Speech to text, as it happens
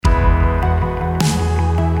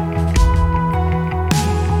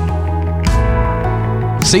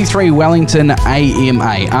C3 Wellington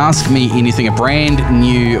AMA, Ask Me Anything, a brand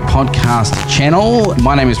new podcast channel.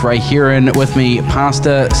 My name is Ray Heron. With me,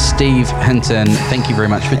 Pastor Steve Hinton. Thank you very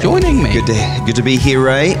much for joining me. Good to be here,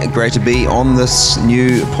 Ray. Great to be on this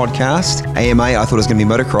new podcast. AMA, I thought it was going to be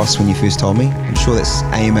motocross when you first told me. I'm sure that's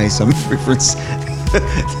AMA, some reference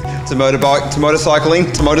to motorbike, to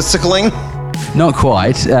motorcycling, to motorcycling. Not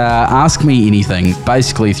quite. Ask Me Anything,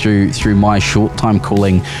 basically through my short time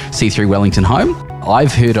calling C3 Wellington home.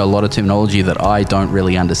 I've heard a lot of terminology that I don't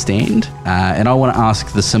really understand, and I want to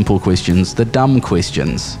ask the simple questions, the dumb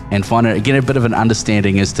questions, and get a bit of an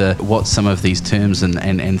understanding as to what some of these terms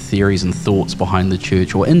and theories and thoughts behind the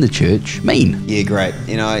church or in the church mean. Yeah, great.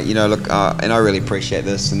 You know, look, and I really appreciate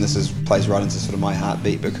this, and this plays right into sort of my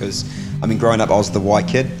heartbeat because, I mean, growing up, I was the why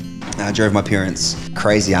kid. I drove my parents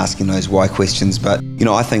crazy asking those why questions, but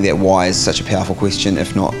I think that why is such a powerful question,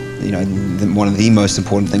 if not one of the most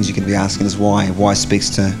important things you can be asking is why. Why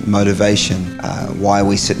speaks to motivation. Why are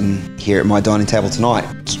we sitting here at my dining table tonight?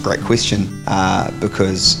 It's a great question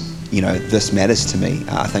because this matters to me.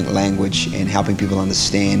 I think language and helping people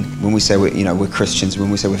understand when we say we're Christians,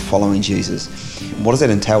 when we say we're following Jesus, what does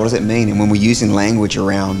that entail? What does that mean? And when we're using language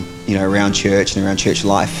around church and around church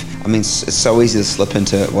life, I mean, it's so easy to slip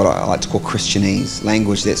into what I like to call Christianese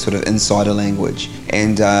language, that sort of insider language.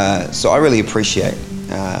 And so I really appreciate,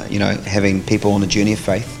 having people on a journey of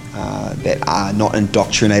faith that are not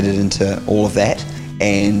indoctrinated into all of that,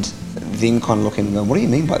 and then kind of looking and going, what do you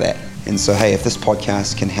mean by that? And so, hey, if this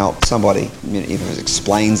podcast can help somebody, if it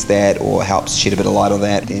explains that or helps shed a bit of light on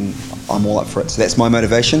that, then I'm all up for it. So that's my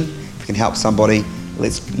motivation. If it can help somebody,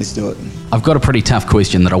 let's do it. I've got a pretty tough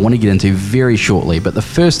question that I want to get into very shortly, but the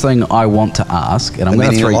first thing I want to ask, and I'm going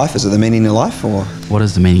to meaning of life? Is it the meaning of life, or what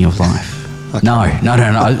is the meaning of life? Okay. No.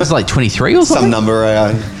 It's like 23 or something. Some number.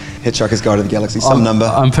 Hitchhiker's Guide to the Galaxy. Some number.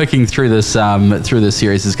 I'm picking through this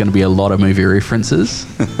series. There's going to be a lot of movie references.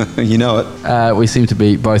 You know it. We seem to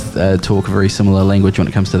be both talk a very similar language when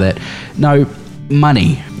it comes to that. No,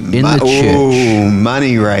 money in the church. Oh,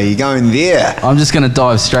 money, Ray. You're going there. I'm just going to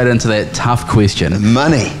dive straight into that tough question.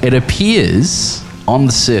 Money. It appears on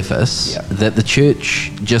the surface that the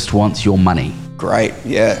church just wants your money. Great.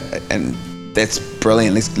 Yeah, and that's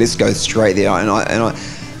brilliant. Let's go straight there. And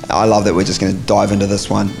I love that we're just going to dive into this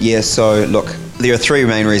one. Yeah, so look, there are three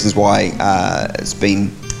main reasons why it's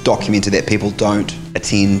been documented that people don't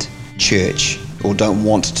attend church or don't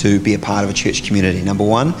want to be a part of a church community. Number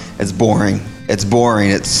one, it's boring. It's boring.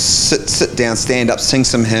 It's sit down, stand up, sing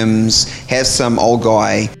some hymns, have some old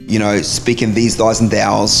guy, speaking these, thys and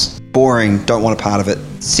thous. Boring, don't want a part of it.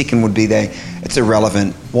 Second would be it's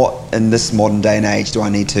irrelevant. What in this modern day and age do I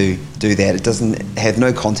need to do that? It doesn't have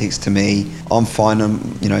no context to me. I'm fine. I'm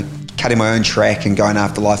cutting my own track and going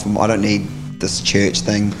after life. I don't need this church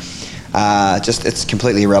thing. It's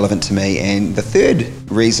completely irrelevant to me. And the third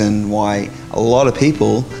reason why a lot of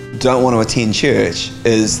people don't want to attend church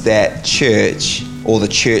is that church or the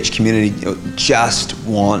church community just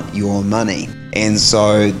want your money. And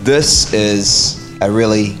so this is a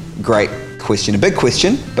really great question, a big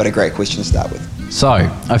question, but a great question to start with. So,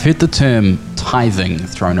 I've heard the term tithing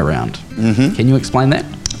thrown around. Mm-hmm. Can you explain that?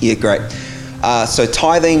 Yeah, great. So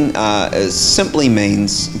tithing simply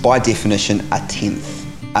means, by definition, a tenth.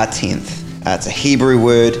 A tenth. It's a Hebrew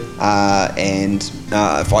word, and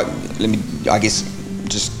if I guess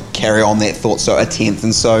just carry on that thought. So a tenth,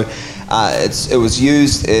 and so it was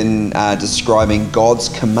used in describing God's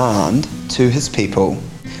command to His people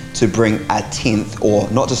to bring a tenth, or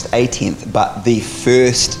not just a tenth, but the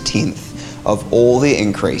first tenth of all their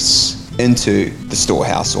increase into the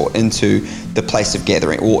storehouse, or into the place of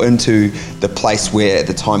gathering, or into the place where at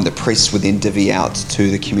the time the priests would then divvy out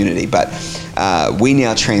to the community. But we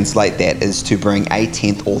now translate that as to bring a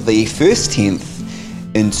tenth, or the first tenth,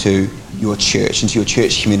 into your church, into your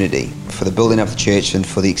church community, for the building of the church and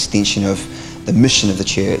for the extension of the mission of the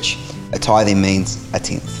church. A tithing means a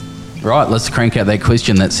tenth. Right, let's crank out that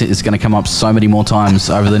question that is going to come up so many more times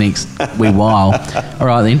over the next wee while. All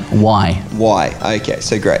right then, why? Why? Okay,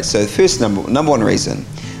 so great. So the first number one reason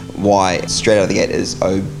why, straight out of the gate, is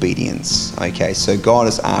obedience. Okay, so God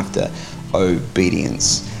is after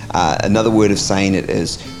obedience. Another word of saying it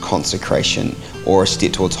is consecration, or a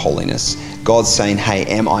step towards holiness. God's saying, hey,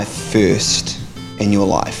 am I first in your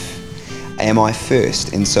life? Am I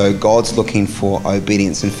first? And so God's looking for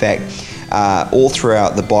obedience. In fact, all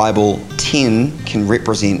throughout the Bible, 10 can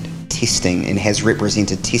represent testing and has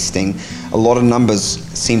represented testing. A lot of numbers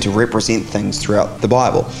seem to represent things throughout the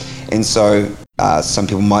Bible. And so some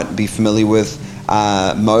people might be familiar with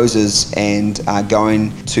Moses and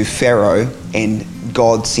going to Pharaoh, and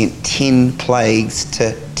God sent 10 plagues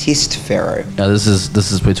to test Pharaoh. Now this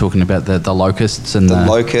is we're talking about the locusts and the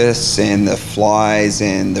locusts and the flies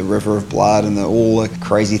and the river of blood and all the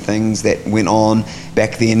crazy things that went on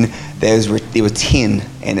back then. There were 10,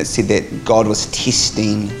 and it said that God was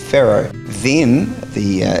testing Pharaoh. Then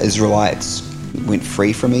the Israelites went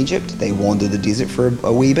free from Egypt. They wandered the desert for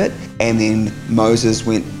a wee bit, and then Moses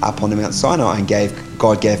went up onto Mount Sinai and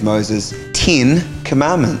God gave Moses 10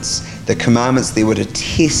 commandments. The commandments there were to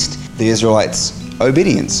test the Israelites'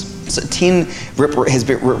 obedience. So 10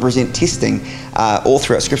 represent testing all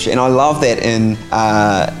throughout Scripture, and I love that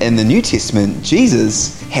in the New Testament,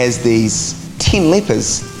 Jesus has these 10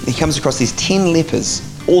 lepers. He comes across these 10 lepers,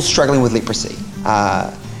 all struggling with leprosy.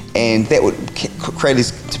 And that would create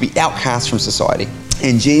us to be outcast from society.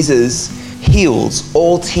 And Jesus heals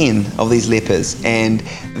all 10 of these lepers, and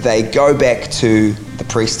they go back to the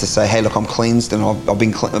priest to say, hey, look, I'm cleansed and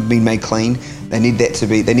I've been made clean. They need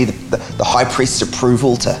the high priest's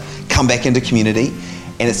approval to come back into community.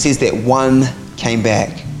 And it says that one came back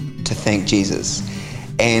to thank Jesus.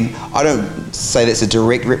 And I don't say that's a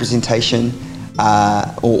direct representation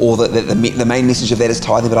or that the main message of that is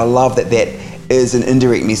tithing, but I love that is an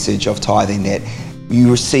indirect message of tithing, that you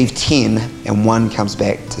receive 10 and one comes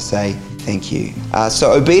back to say thank you.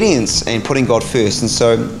 So obedience and putting God first. And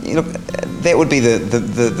so that would be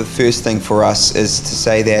the first thing for us, is to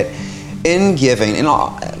say that in giving, and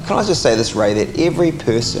can I just say this, Ray, that every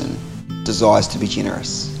person desires to be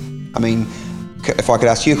generous. I mean, if I could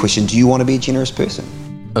ask you a question, do you want to be a generous person?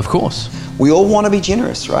 Of course. We all want to be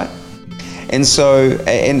generous, right? And so,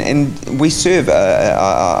 and we serve,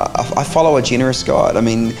 I follow a generous God. I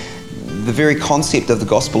mean, the very concept of the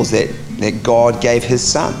gospel is that God gave his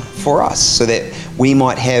son for us so that we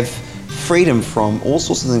might have freedom from all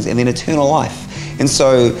sorts of things and then eternal life. And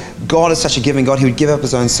so God is such a giving God, he would give up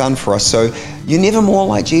his own son for us. So you're never more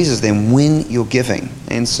like Jesus than when you're giving.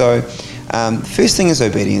 And so first thing is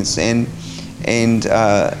obedience. And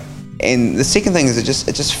the second thing is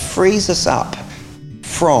it just frees us up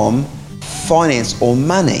from finance or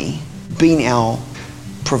money being our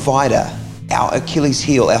provider, our Achilles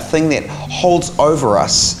heel, our thing that holds over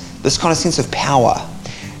us this kind of sense of power.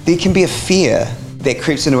 There can be a fear that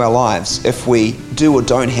creeps into our lives if we do or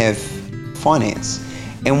don't have finance.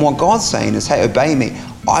 And what God's saying is, hey, obey me.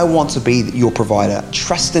 I want to be your provider.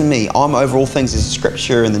 Trust in me. I'm over all things. There's a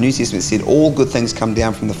scripture in the New Testament that said, all good things come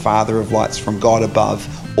down from the Father of lights, from God above.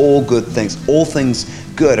 All good things. All things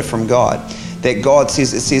good are from God. That God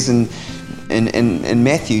says, it says in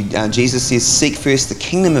Matthew, Jesus says, seek first the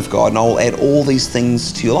kingdom of God and I will add all these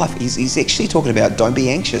things to your life. He's actually talking about, don't be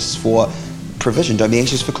anxious for provision, don't be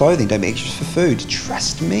anxious for clothing, don't be anxious for food.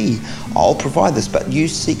 Trust me, I'll provide this, but you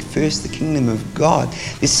seek first the kingdom of God.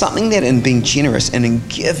 There's something that in being generous and in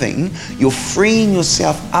giving, you're freeing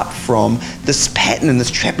yourself up from this pattern and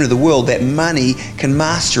this trap into the world that money can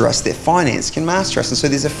master us, that finance can master us. And so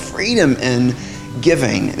there's a freedom in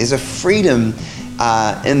giving. There's a freedom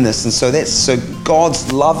in this. And so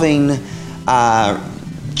God's loving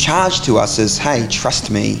charge to us is, hey,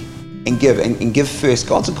 trust me and give first.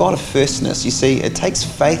 God's a God of firstness. You see, it takes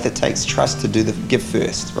faith, it takes trust to give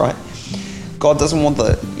first, right? God doesn't want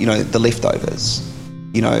the leftovers.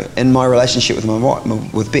 In my relationship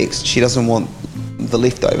with Bex, she doesn't want the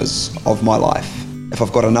leftovers of my life. If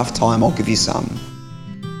I've got enough time, I'll give you some.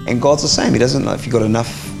 And God's the same. He doesn't know if you've got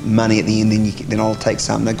enough money at the end, then I'll take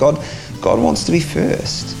some. No, God wants to be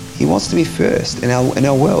first. He wants to be first in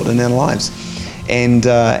our world, in our lives. And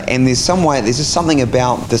there's just something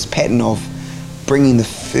about this pattern of bringing the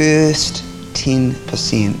first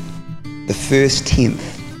 10%, the first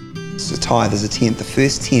tenth. It's a tithe, there's a tenth, the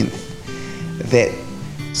first tenth that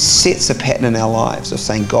sets a pattern in our lives of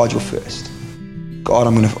saying, God, you're first. God,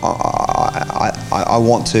 I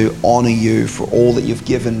want to honor you for all that you've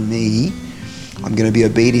given me. I'm going to be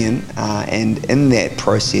obedient, and in that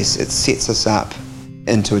process, it sets us up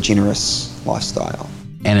into a generous lifestyle.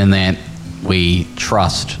 And in that, we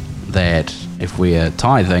trust that if we are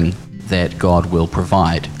tithing, that God will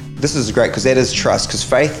provide. This is great because that is trust. Because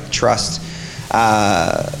faith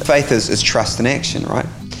is trust in action, right?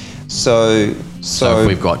 So if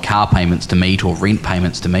we've got car payments to meet, or rent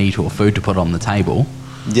payments to meet, or food to put on the table.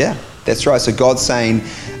 Yeah, that's right. So God's saying,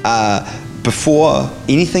 before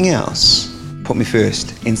anything else, put me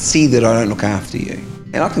first and see that I don't look after you.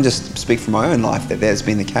 And I can just speak from my own life that has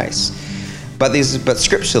been the case. But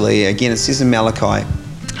scripturally, again, it says in Malachi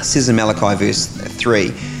verse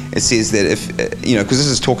 3, it says that because this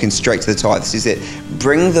is talking straight to the tithe, it says that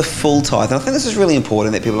bring the full tithe. And I think this is really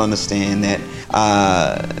important that people understand that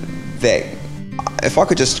if I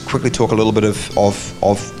could just quickly talk a little bit of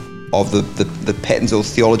the patterns or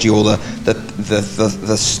theology or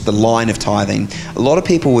the line of tithing. A lot of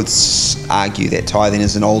people would argue that tithing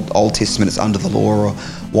is an Old Testament, it's under the law or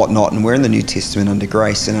whatnot, and we're in the New Testament under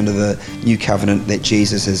grace and under the new covenant that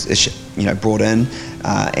Jesus has brought in,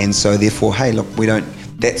 and so therefore, hey, look,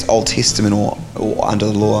 that's Old Testament or under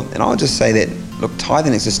the law. And I would just say that, look,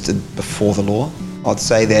 tithing existed before the law. I'd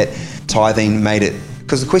say that tithing made it,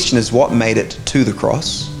 because the question is what made it to the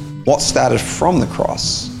cross, what started from the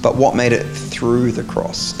cross, but what made it through the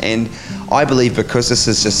cross. And I believe because this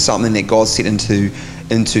is just something that God set into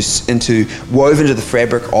woven into the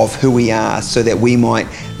fabric of who we are, so that we might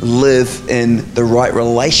live in the right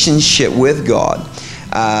relationship with God.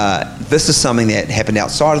 This is something that happened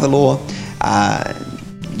outside of the law.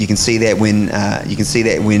 You can see that when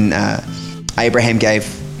Abraham gave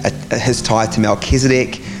his tithe to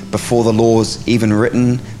Melchizedek before the law was even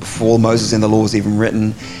written, before Moses and the law was even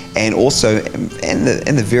written, and also in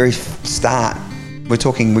the very start. We're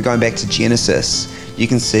going back to Genesis. You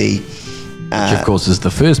can see, which of course is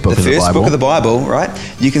the first book of the Bible. The first book of the Bible, right?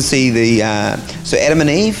 You can see so Adam and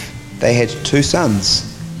Eve, they had two sons,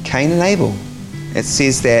 Cain and Abel. It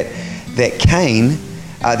says that Cain,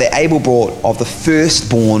 that Abel brought of the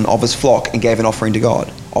firstborn of his flock and gave an offering to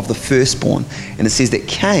God, of the firstborn. And it says that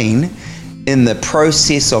Cain, in the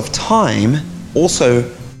process of time, also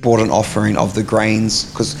brought an offering of the grains,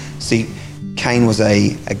 because see, Cain was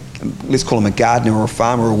let's call him a gardener or a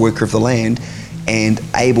farmer or a worker of the land, and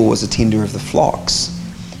Abel was a tender of the flocks.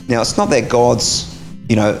 Now, it's not that God's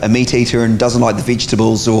a meat eater and doesn't like the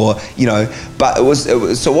vegetables, or but it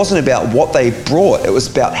wasn't about what they brought, it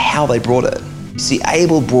was about how they brought it. You see,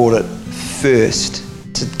 Abel brought it first.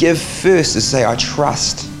 To give first is to say, I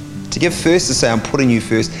trust. To give first is to say, I'm putting you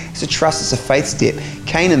first. It's a trust, it's a faith step.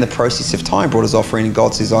 Cain, in the process of time, brought his offering, and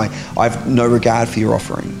God says, I have no regard for your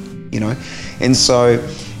offering. And so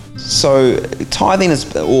tithing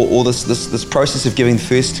is, or this process of giving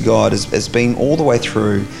first to God has been all the way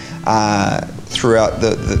through throughout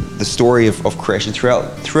the story of creation,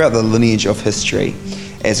 throughout the lineage of history,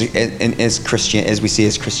 as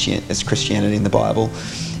Christianity in the Bible,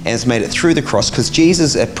 and it's made it through the cross, because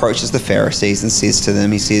Jesus approaches the Pharisees and says to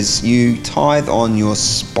them, he says, you tithe on your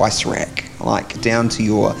spice rack, like down to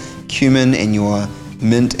your cumin and your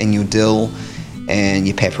mint and your dill and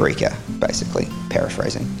your paprika, basically,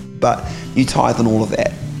 paraphrasing. But you tithe on all of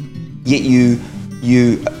that. Yet you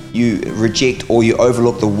reject or you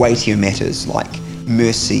overlook the weightier matters like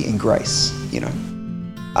mercy and grace,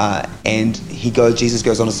 And Jesus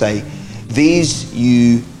goes on to say, these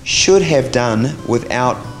you should have done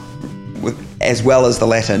as well as the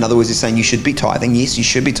latter. In other words, he's saying you should be tithing. Yes, you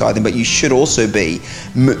should be tithing, but you should also be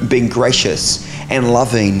being gracious and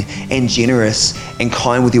loving and generous and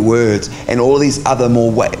kind with your words and all of these other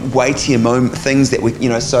more weightier things that we,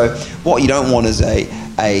 So what you don't want is a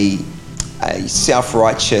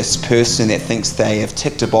self-righteous person that thinks they have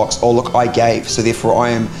ticked a box. Oh, look, I gave, so therefore I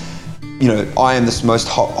am this most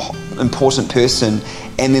important person,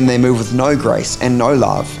 and then they move with no grace and no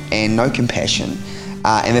love and no compassion,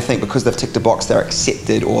 and they think because they've ticked a box they're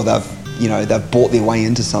accepted, or they've bought their way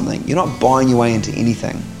into something. You're not buying your way into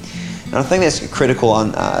anything. And I think that's a critical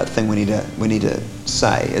thing we need to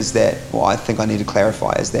say, is that, well, I think I need to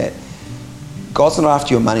clarify, is that God's not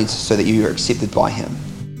after your money so that you are accepted by Him.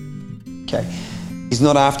 Okay, He's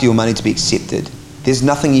not after your money to be accepted. There's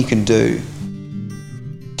nothing you can do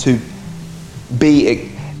to be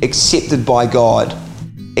accepted by God.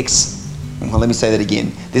 Let me say that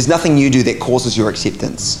again. There's nothing you do that causes your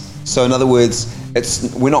acceptance. So in other words,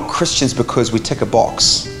 we're not Christians because we tick a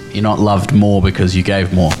box. You're not loved more because you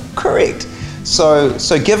gave more. Correct. So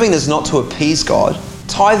giving is not to appease God.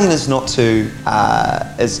 Tithing is not to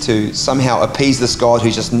somehow appease this God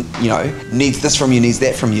who just needs this from you, needs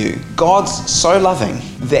that from you. God's so loving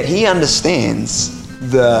that He understands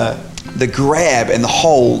the grab and the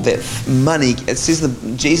hold that money.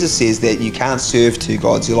 Jesus says that you can't serve two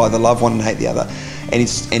gods. You'll either love one and hate the other. And he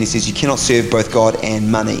says you cannot serve both God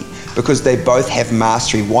and money, because they both have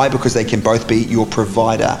mastery. Why? Because they can both be your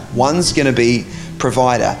provider. One's going to be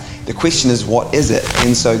provider. The question is, what is it?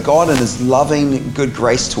 And so God, in His loving good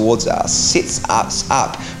grace towards us, sets us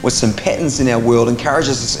up with some patterns in our world,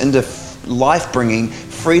 encourages us into life-bringing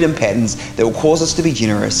freedom patterns that will cause us to be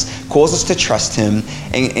generous, cause us to trust Him,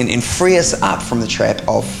 and free us up from the trap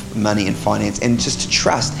of money and finance, and just to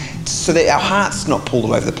trust, so that our heart's not pulled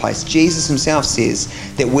all over the place. Jesus Himself says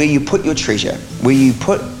that where you put your treasure, where you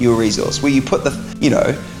put your resource, where you put your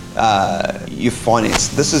finance,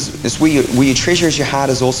 this is where your treasure is, your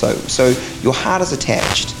heart is also. So your heart is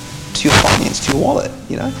attached to your finance, to your wallet,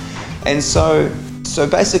 And so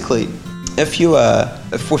basically,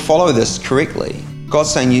 if we follow this correctly,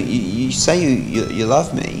 God's saying, you say you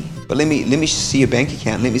love me, but let me see your bank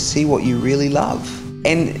account. Let me see what you really love.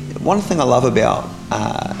 And one thing I love about,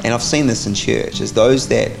 and I've seen this in church, is those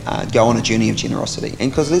that go on a journey of generosity. And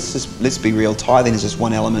because let's be real, tithing is just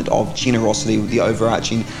one element of generosity with the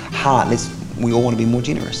overarching heart. We all want to be more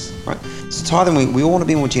generous, right? So tithing, we all want to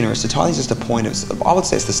be more generous. So tithing is just a point. I would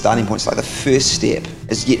say it's the starting point. It's like the first step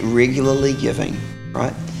is get regularly giving,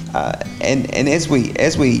 right? And as we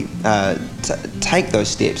take those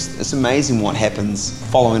steps, it's amazing what happens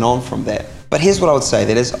following on from that. But here's what I would say,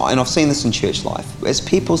 and I've seen this in church life, as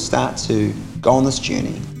people start to go on this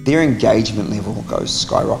journey, their engagement level goes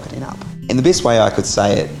skyrocketing up. And the best way I could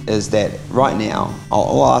say it is that right now,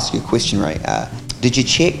 I'll ask you a question, Ray. Did you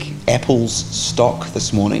check Apple's stock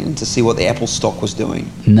this morning to see what the Apple stock was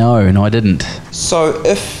doing? No, I didn't. So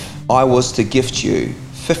if I was to gift you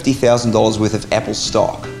 $50,000 worth of Apple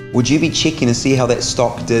stock, would you be checking to see how that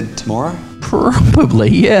stock did tomorrow? Probably,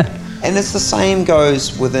 yeah. And it's the same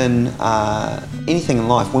goes within anything in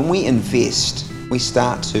life. When we invest, when we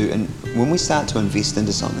start to invest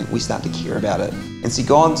into something, we start to care about it. And see,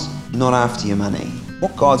 God's not after your money.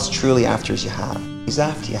 What God's truly after is your heart. He's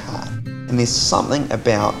after your heart. And there's something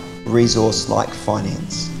about resource like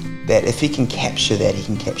finance that if he can capture that, he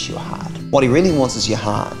can capture your heart. What he really wants is your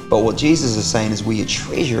heart. But what Jesus is saying is where your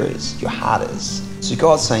treasure is, your heart is. So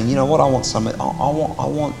God's saying, you know what, I want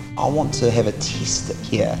to have a test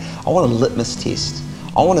here. I want a litmus test.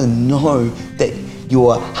 I want to know that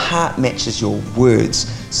your heart matches your words.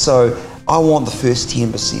 So I want the first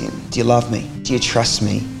 10%. Do you love me? Do you trust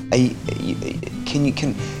me?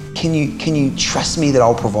 Can you trust me that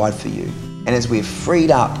I'll provide for you? And as we're freed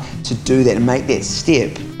up to do that and make that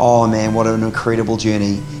step, oh man, what an incredible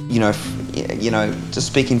journey. You know, just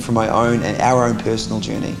speaking from my own and our own personal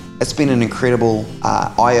journey, it's been an incredible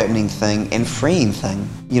eye-opening thing and freeing thing.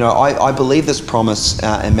 You know, I believe this promise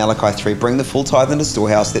in Malachi 3, bring the full tithe into the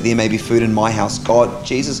storehouse that there may be food in my house. God's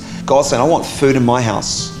saying, I want food in my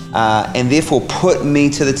house, and therefore put me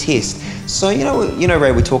to the test. So, you know,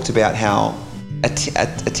 Ray, we talked about how a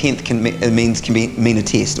tenth can mean a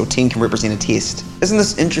test, or 10 can represent a test. Isn't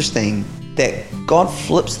this interesting that God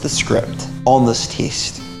flips the script on this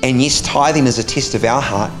test? And yes, tithing is a test of our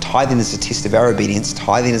heart. Tithing is a test of our obedience.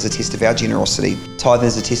 Tithing is a test of our generosity. Tithing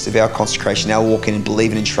is a test of our consecration, our walking and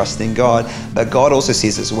believing and trusting in God. But God also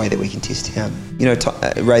says it's a way that we can test Him. You know,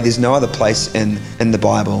 Ray, there's no other place in the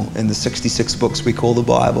Bible, in the 66 books we call the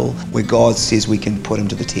Bible, where God says we can put Him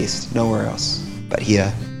to the test. Nowhere else. But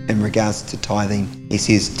here, in regards to tithing, He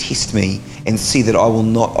says, test me and see that I will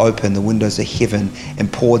not open the windows of heaven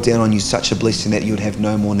and pour down on you such a blessing that you would have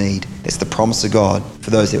no more need. That's the promise of God for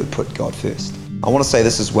those that would put God first. I want to say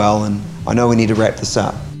this as well, and I know we need to wrap this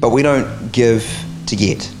up, but we don't give to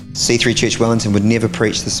get. C3 Church Wellington would never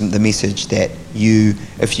preach the message that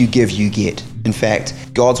if you give, you get. In fact,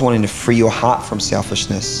 God's wanting to free your heart from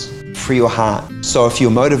selfishness. Free your heart. So if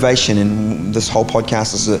your motivation, and this whole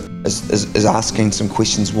podcast is asking some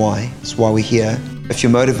questions why, it's why we're here. If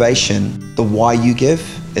your motivation, the why you give,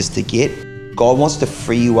 is to get, God wants to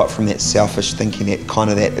free you up from that selfish thinking,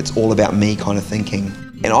 that it's all about me kind of thinking.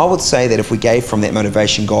 And I would say that if we gave from that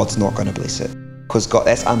motivation, God's not going to bless it, because God,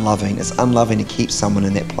 that's unloving. It's unloving to keep someone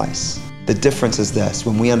in that place. The difference is this: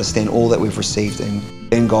 when we understand all that we've received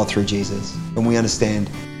in God through Jesus, when we understand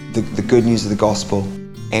the good news of the gospel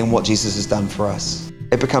and what Jesus has done for us,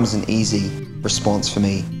 it becomes an easy response for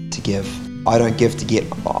me to give. I don't give to get,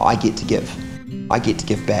 I get to give. I get to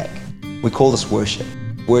give back. We call this worship.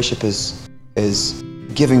 Worship is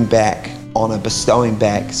giving back, honor, bestowing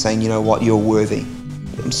back, saying, you know what, you're worthy.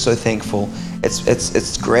 I'm so thankful.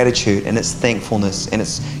 It's gratitude, and it's thankfulness, and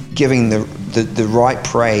it's giving the right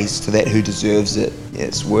praise to that who deserves it.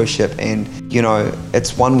 It's worship. And you know,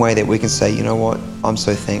 it's one way that we can say, you know what, I'm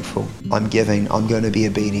so thankful, I'm giving, I'm going to be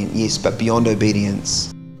obedient. Yes, but beyond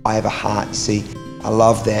obedience, I have a heart. See, I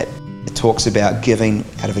love that it talks about giving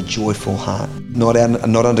out of a joyful heart, not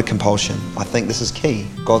under compulsion. I think this is key.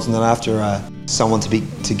 God's not after someone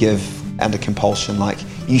to give under compulsion, like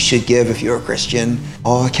you should give if you're a Christian.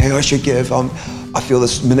 Oh, okay, I should give. I feel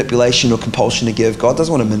this manipulation or compulsion to give. God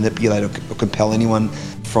doesn't want to manipulate or compel anyone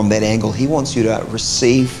from that angle. He wants you to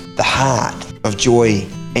receive the heart of joy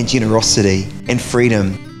and generosity and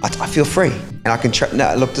freedom. I feel free, and I can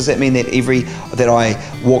now look, does that mean that that I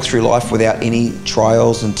walk through life without any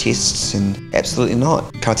trials and tests? And absolutely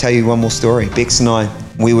not. Can I tell you one more story? Bex and I,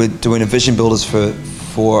 we were doing a vision builders for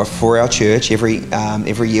our church. Every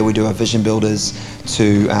year we do our vision builders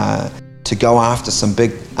to go after some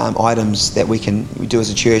big items that we do as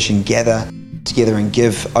a church and gather together and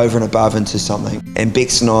give over and above into something. And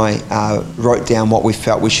Bex and I wrote down what we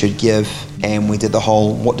felt we should give, and we did the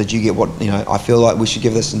whole, what did you get, what, I feel like we should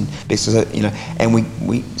give this, and Bex was, and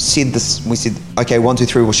we said this, we said, okay, 1, 2,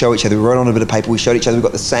 3, we'll show each other. We wrote on a bit of paper, we showed each other, we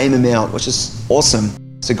got the same amount, which is awesome.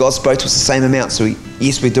 So God spoke to us the same amount, so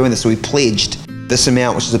yes, we're doing this, so we pledged this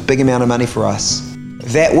amount, which is a big amount of money for us.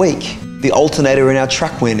 That week, the alternator in our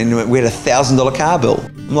truck went, and we had a $1,000 car bill.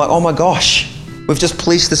 I'm like, oh my gosh, we've just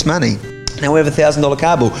pledged this money. Now we have a $1,000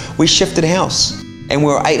 car bill. We shifted house, and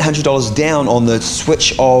we were $800 down on the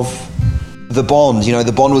switch of the bond.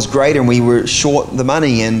 The bond was greater, and we were short the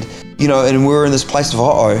money, and and we were in this place of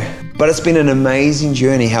uh-oh. But it's been an amazing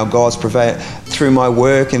journey how God's provided through my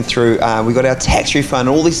work, and through we got our tax refund.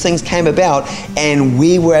 All these things came about, and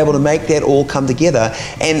we were able to make that all come together.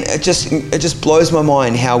 And it just blows my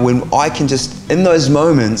mind how when I can just, in those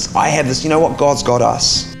moments, I have this, God's got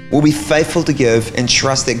us. We'll be faithful to give and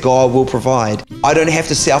trust that God will provide. I don't have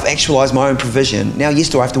to self-actualize my own provision. Now, yes,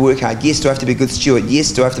 do I have to work hard? Yes, do I have to be a good steward?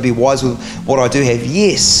 Yes, do I have to be wise with what I do have?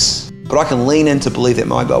 Yes. But I can lean in to believe that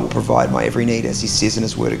my God will provide my every need, as He says in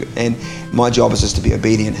His Word. And my job is just to be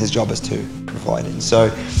obedient. His job is to provide. And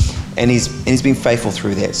so, and He's been faithful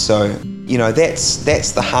through that. So,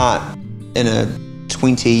 that's the heart in a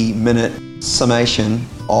 20-minute summation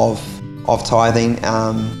of tithing.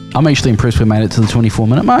 I'm actually impressed we made it to the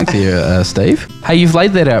 24-minute mark there, Steve. Hey, you've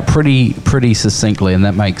laid that out pretty succinctly, and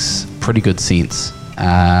that makes pretty good sense.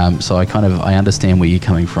 So I understand where you're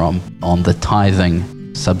coming from on the tithing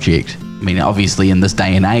subject. I mean, obviously in this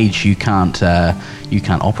day and age, you can't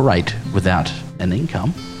operate without an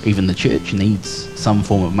income. Even the church needs some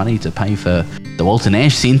form of money to pay for the Walter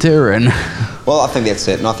Nash Centre and... Well, I think that's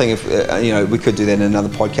it. And I think if, we could do that in another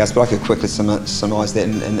podcast, but I could quickly summarise that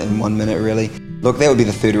in 1 minute, really. Look, that would be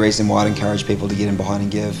the third reason why I'd encourage people to get in behind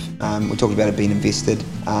and give. We talked about it being invested.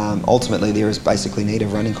 Ultimately, there is basically need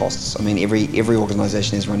of running costs. I mean, every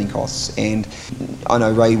organisation has running costs. And I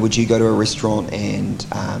know, Ray, would you go to a restaurant and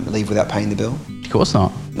leave without paying the bill? Of course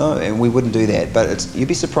not. No, and we wouldn't do that. But you'd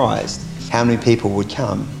be surprised how many people would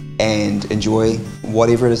come and enjoy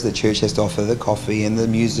whatever it is the church has to offer, the coffee and the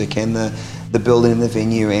music and the building and the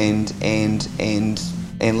venue, and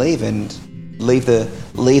leave the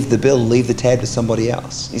bill, leave the tab to somebody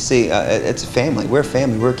else. You see, it's a family. We're a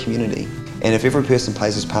family. We're a community. And if every person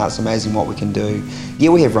plays his part, it's amazing what we can do. Yeah,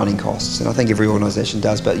 we have running costs, and I think every organisation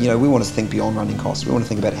does, but we want to think beyond running costs. We want to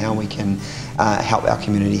think about how we can help our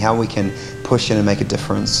community, how we can push in and make a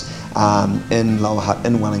difference in Lower Hutt,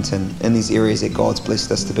 in Wellington, in these areas that God's blessed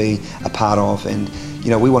us to be a part of. And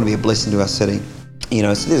we want to be a blessing to our city. So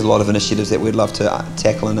there's a lot of initiatives that we'd love to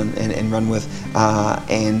tackle and run with.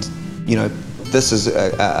 This is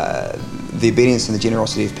the obedience and the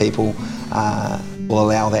generosity of people will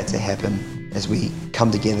allow that to happen as we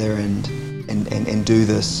come together and do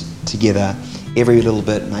this together. Every little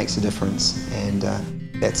bit makes a difference, and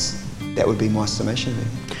that would be my summation there.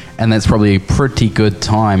 And that's probably a pretty good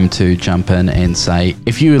time to jump in and say,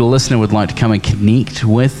 if you, the listener, would like to come and connect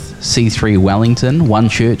with C3 Wellington, one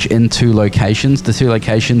church in 2 locations. The 2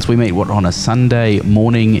 locations, we meet on a Sunday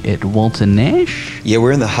morning at Walter Nash? Yeah,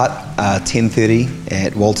 we're in the Hut, 10:30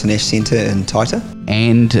 at Walter Nash Centre in Taita.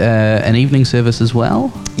 And an evening service as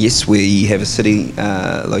well? Yes, we have a city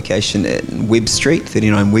location at Webb Street,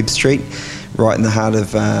 39 Webb Street, right in the heart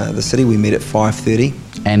of the city. We meet at 5:30.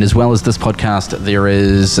 And as well as this podcast, there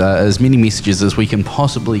is as many messages as we can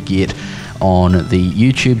possibly get on the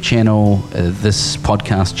YouTube channel, this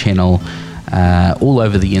podcast channel, all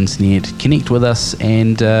over the internet. Connect with us,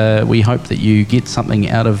 and we hope that you get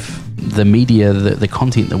something out of the media, the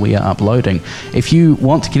content that we are uploading. If you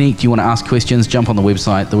want to connect, you want to ask questions, jump on the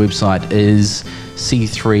website. The website is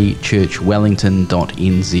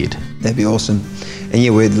c3churchwellington.nz. That'd be awesome. And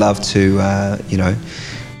yeah, we'd love to,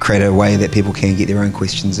 create a way that people can get their own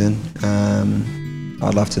questions in.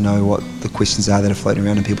 I'd love to know what the questions are that are floating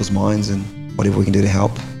around in people's minds, and whatever we can do to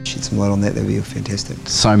help shed some light on that would be fantastic.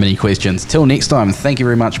 So many questions. Till next time, thank you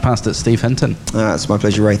very much, Pastor Steve Hinton. It's my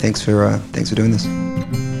pleasure, Ray. Thanks for doing this.